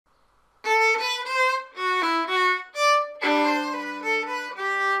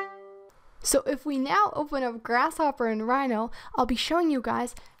So if we now open up Grasshopper and Rhino, I'll be showing you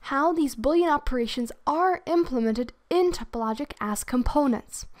guys how these Boolean operations are implemented in Topologic as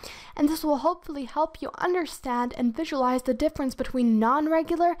components. And this will hopefully help you understand and visualize the difference between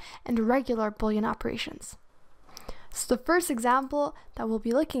non-regular and regular Boolean operations. So the first example that we'll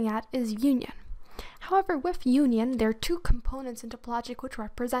be looking at is union. However, with union, there are two components in Topologic which are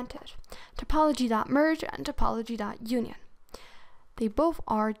represented, topology.merge and topology.union. They both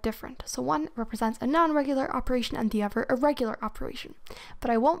are different, so one represents a non-regular operation and the other a regular operation.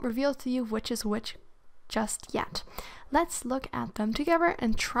 But I won't reveal to you which is which just yet. Let's look at them together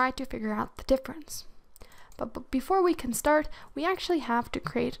and try to figure out the difference. But before we can start, we actually have to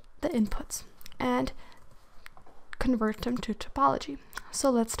create the inputs and convert them to topology. So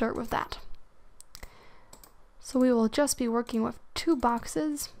let's start with that. So we will just be working with two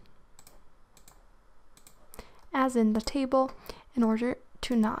boxes, as in the table, in order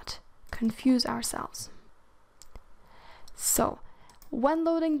to not confuse ourselves. So when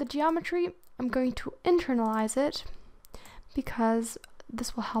loading the geometry, I'm going to internalize it because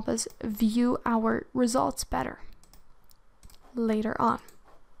this will help us view our results better later on.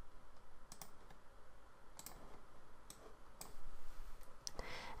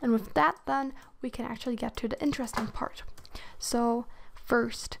 And with that then, we can actually get to the interesting part. So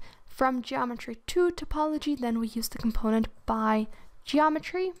first, from geometry to topology, then we use the component by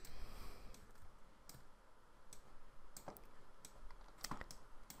geometry.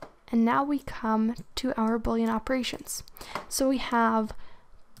 And now we come to our Boolean operations. So we have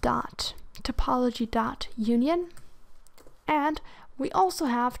dot topology dot union, and we also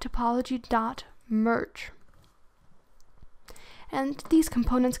have topology dot merge. And these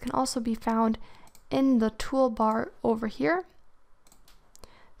components can also be found in the toolbar over here.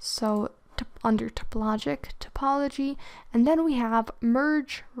 So under Topologic, Topology, and then we have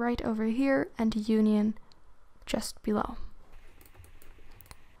Merge right over here and Union just below.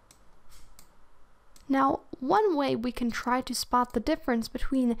 Now, one way we can try to spot the difference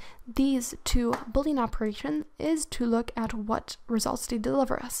between these two Boolean operations is to look at what results they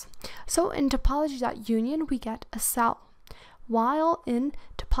deliver us. So in Topology.Union, we get a cell, while in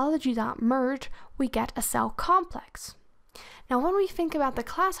Topology.Merge, we get a cell complex. Now, when we think about the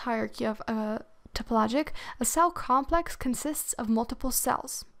class hierarchy of Topologic, a cell complex consists of multiple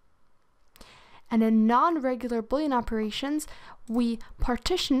cells. And in non-regular Boolean operations, we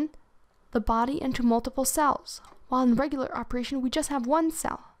partition the body into multiple cells, while in regular operation, we just have one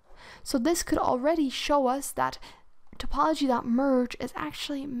cell. So this could already show us that Topology.Merge is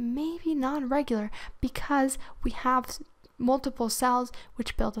actually maybe non-regular because we have multiple cells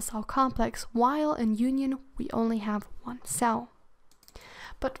which build a cell complex, while in union we only have one cell.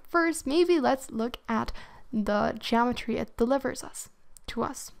 But first, maybe let's look at the geometry it delivers to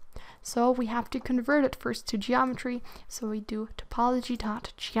us. So we have to convert it first to geometry, so we do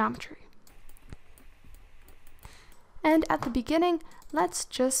topology.geometry. And at the beginning, let's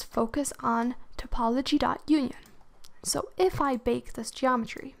just focus on topology.union. So if I bake this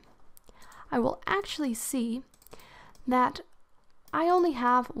geometry, I will actually see that I only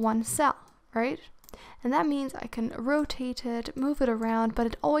have one cell, right? And that means I can rotate it, move it around, but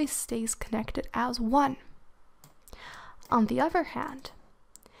it always stays connected as one. On the other hand,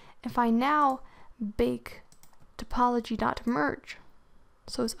 if I now bake topology.merge,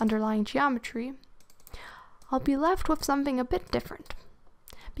 so it's underlying geometry, I'll be left with something a bit different.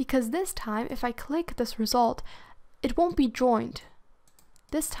 Because this time, if I click this result, it won't be joined.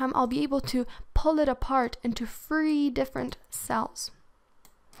 This time I'll be able to pull it apart into 3 different cells.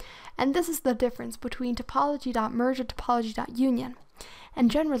 And this is the difference between topology.merge and topology.union,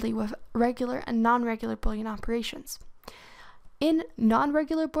 and generally with regular and non-regular Boolean operations. In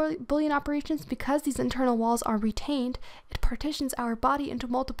non-regular Boolean operations, because these internal walls are retained, it partitions our body into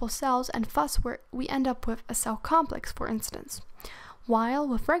multiple cells, and thus we end up with a cell complex, for instance. While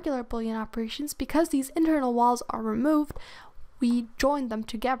with regular Boolean operations, because these internal walls are removed, we join them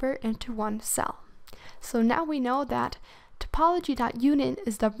together into one cell. So now we know that topology.union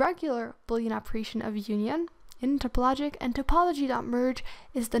is the regular Boolean operation of union in Topologic, and topology.merge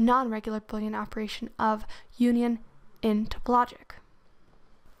is the non-regular Boolean operation of union in Topologic.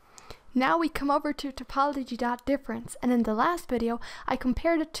 Now we come over to topology.difference, and in the last video I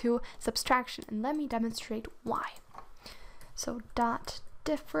compared it to subtraction, and let me demonstrate why. So dot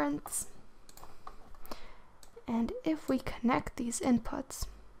difference, and if we connect these inputs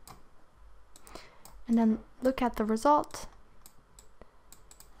and then look at the result,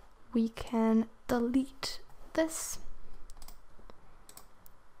 we can delete this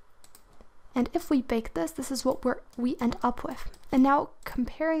And if we bake this, this is what we end up with. And now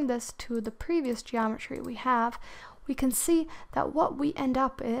comparing this to the previous geometry we have, we can see that what we end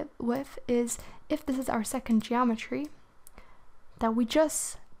up with is, if this is our second geometry, that we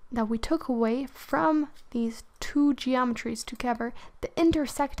took away from these two geometries together the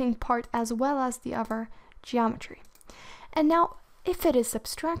intersecting part as well as the other geometry. And now, if it is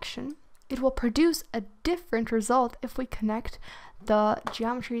subtraction, it will produce a different result if we connect the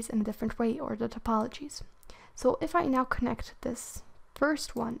geometries in a different way, or the topologies. So if I now connect this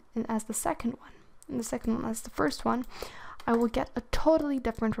first one as the second one, and the second one as the first one, I will get a totally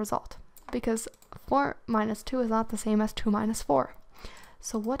different result, because 4 minus 2 is not the same as 2 minus 4.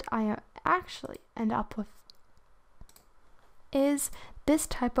 So what I actually end up with is this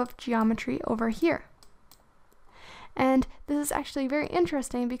type of geometry over here. And this is actually very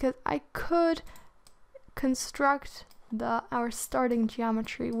interesting because I could construct our starting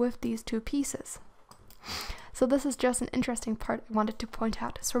geometry with these two pieces. So this is just an interesting part I wanted to point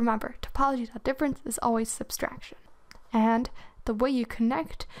out. So remember, topology.difference is always subtraction. And the way you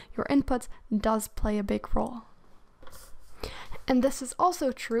connect your inputs does play a big role. And this is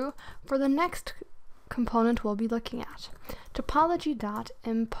also true for the next component we'll be looking at,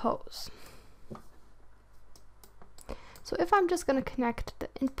 topology.impose. So if I'm just going to connect the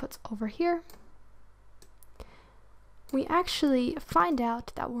inputs over here, we actually find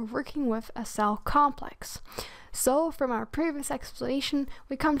out that we're working with a cell complex. So from our previous explanation,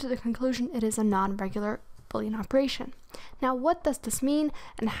 we come to the conclusion it is a non-regular Boolean operation. Now what does this mean,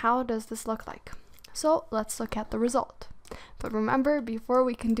 and how does this look like? So let's look at the result. But remember, before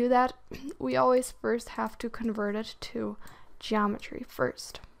we can do that, we always first have to convert it to geometry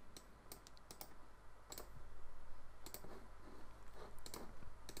first.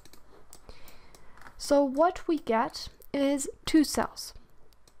 So what we get is two cells.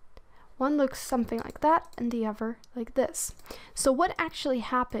 One looks something like that and the other like this. So what actually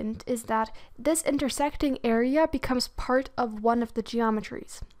happened is that this intersecting area becomes part of one of the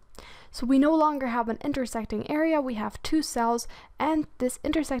geometries. So we no longer have an intersecting area, we have two cells, and this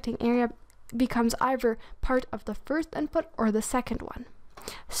intersecting area becomes either part of the first input or the second one.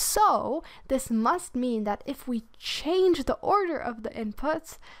 So this must mean that if we change the order of the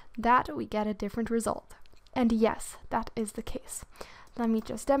inputs, that we get a different result. And yes, that is the case. Let me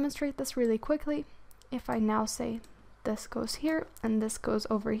just demonstrate this really quickly. If I now say this goes here and this goes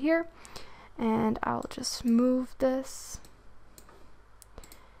over here, and I'll just move this,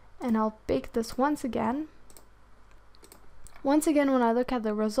 and I'll bake this once again. Once again, when I look at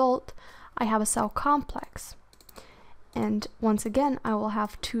the result, I have a cell complex. And once again, I will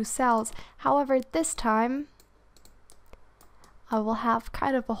have two cells. However, this time, I will have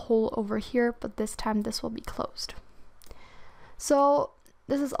kind of a hole over here, but this time this will be closed. So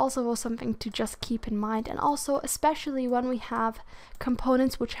this is also something to just keep in mind, and also especially when we have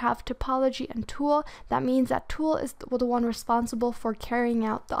components which have topology and tool, that means that tool is the one responsible for carrying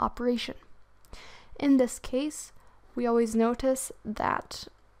out the operation. In this case, we always notice that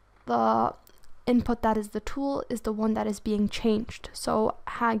the input that is the tool is the one that is being changed, so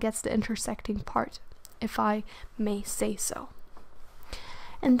it gets the intersecting part, if I may say so.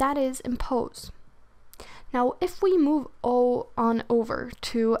 And that is impose. Now if we move on over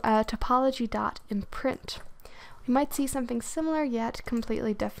to topology.imprint, we might see something similar yet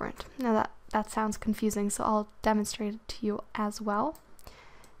completely different. Now that sounds confusing, so I'll demonstrate it to you as well.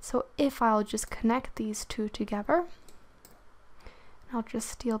 So if I'll just connect these two together, I'll just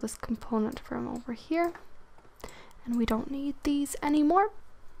steal this component from over here, and we don't need these anymore.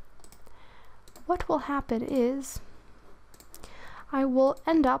 What will happen is I will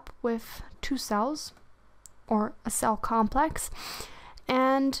end up with two cells, or a cell complex,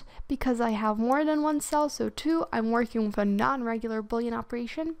 and because I have more than one cell, so two, I'm working with a non-regular Boolean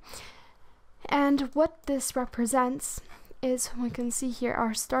operation. And what this represents is, we can see here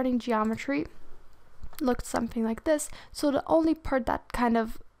our starting geometry looked something like this. So the only part that kind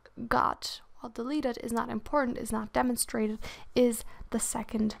of got deleted is not important, is not demonstrated, is the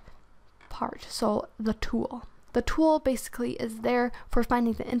second part, so the tool. The tool basically is there for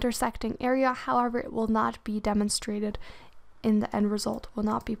finding the intersecting area, however it will not be demonstrated in the end result, will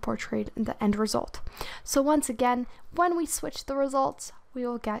not be portrayed in the end result. So once again, when we switch the results, we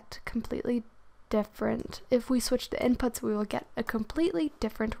will get completely different. If we switch the inputs, we will get a completely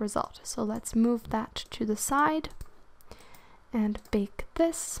different result. So let's move that to the side and bake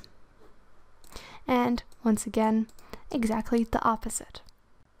this. And once again, exactly the opposite.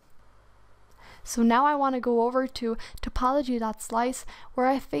 So now I want to go over to topology.slice, where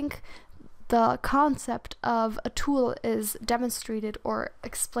I think the concept of a tool is demonstrated or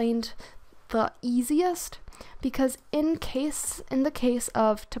explained the easiest, because in the case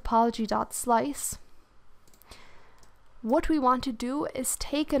of topology.slice, what we want to do is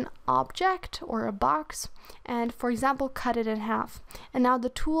take an object or a box and, for example, cut it in half. And now the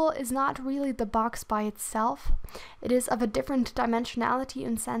tool is not really the box by itself. It is of a different dimensionality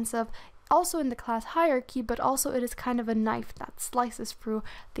in sense of also in the class hierarchy, but also it is kind of a knife that slices through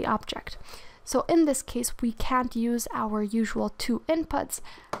the object. So in this case, we can't use our usual two inputs,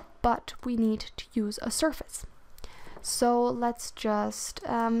 but we need to use a surface. So let's just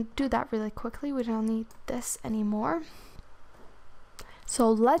do that really quickly. We don't need this anymore. So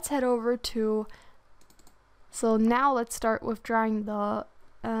let's head over to, so now let's start with drawing the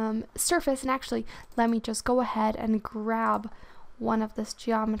surface. And actually, let me just go ahead and grab one of these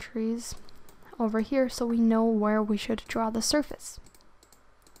geometries over here so we know where we should draw the surface.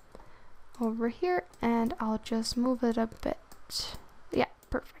 Over here, and I'll just move it a bit. Yeah,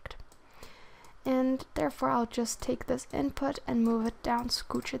 perfect. And therefore I'll just take this input and move it down,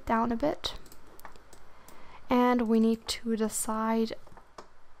 scooch it down a bit. And we need to decide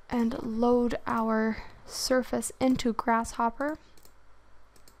and load our surface into Grasshopper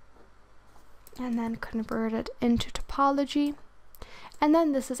and then convert it into topology. And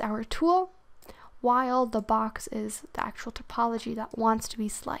then this is our tool, while the box is the actual topology that wants to be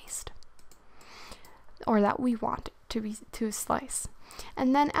sliced, or that we want to slice.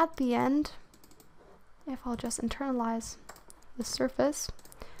 And then at the end, if I'll just internalize the surface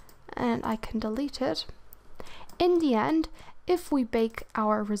and I can delete it, in the end, if we bake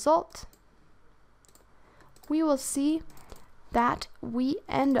our result, we will see that we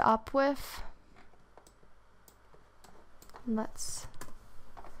end up with,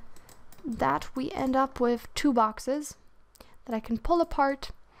 two boxes that I can pull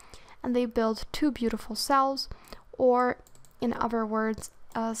apart, and they build two beautiful cells, or in other words,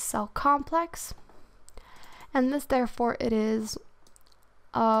 a cell complex. And this, therefore, it is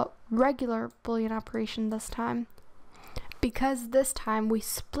a regular Boolean operation this time, because this time we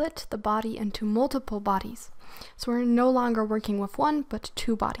split the body into multiple bodies. So we're no longer working with one, but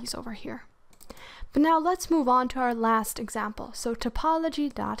two bodies over here. But now let's move on to our last example. So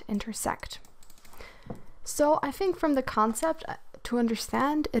topology.intersect. So I think from the concept to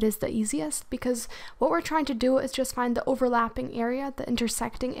understand, it is the easiest, because what we're trying to do is just find the overlapping area, the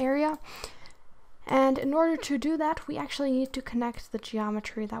intersecting area. And in order to do that, we actually need to connect the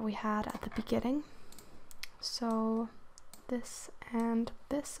geometry that we had at the beginning. So this and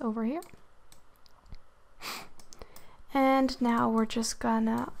this over here. And now we're just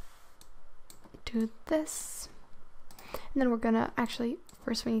gonna do this. And then we're gonna actually,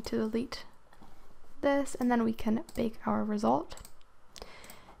 first we need to delete this, and then we can bake our result.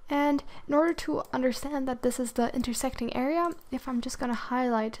 And in order to understand that this is the intersecting area, if I'm just gonna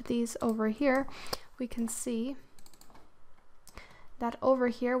highlight these over here, we can see that over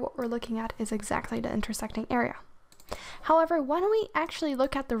here what we're looking at is exactly the intersecting area. However, when we actually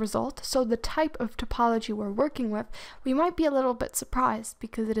look at the result, so the type of topology we're working with, we might be a little bit surprised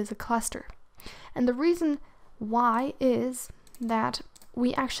because it is a cluster. And the reason why is that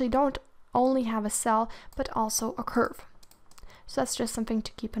we actually don't only have a cell, but also a curve. So that's just something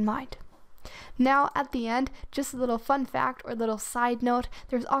to keep in mind. Now at the end, just a little fun fact or little side note,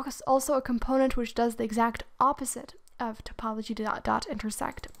 there's also a component which does the exact opposite of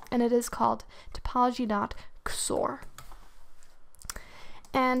topology.intersect, and it is called topology.XOR.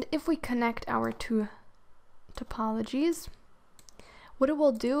 And if we connect our two topologies, what it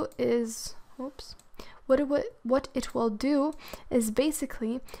will do is, what it will do is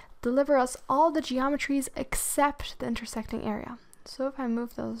basically deliver us all the geometries except the intersecting area. So if I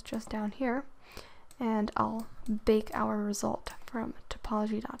move those just down here, and I'll bake our result from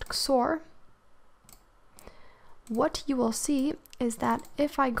topology.XOR, what you will see is that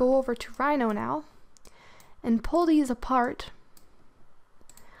if I go over to Rhino now and pull these apart,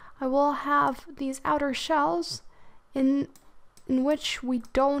 I will have these outer shells in which we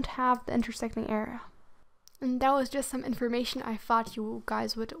don't have the intersecting area. And that was just some information I thought you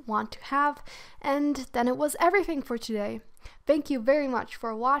guys would want to have. And then it was everything for today. Thank you very much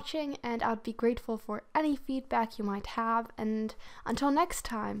for watching, and I'd be grateful for any feedback you might have. And until next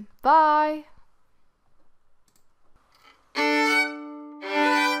time, bye!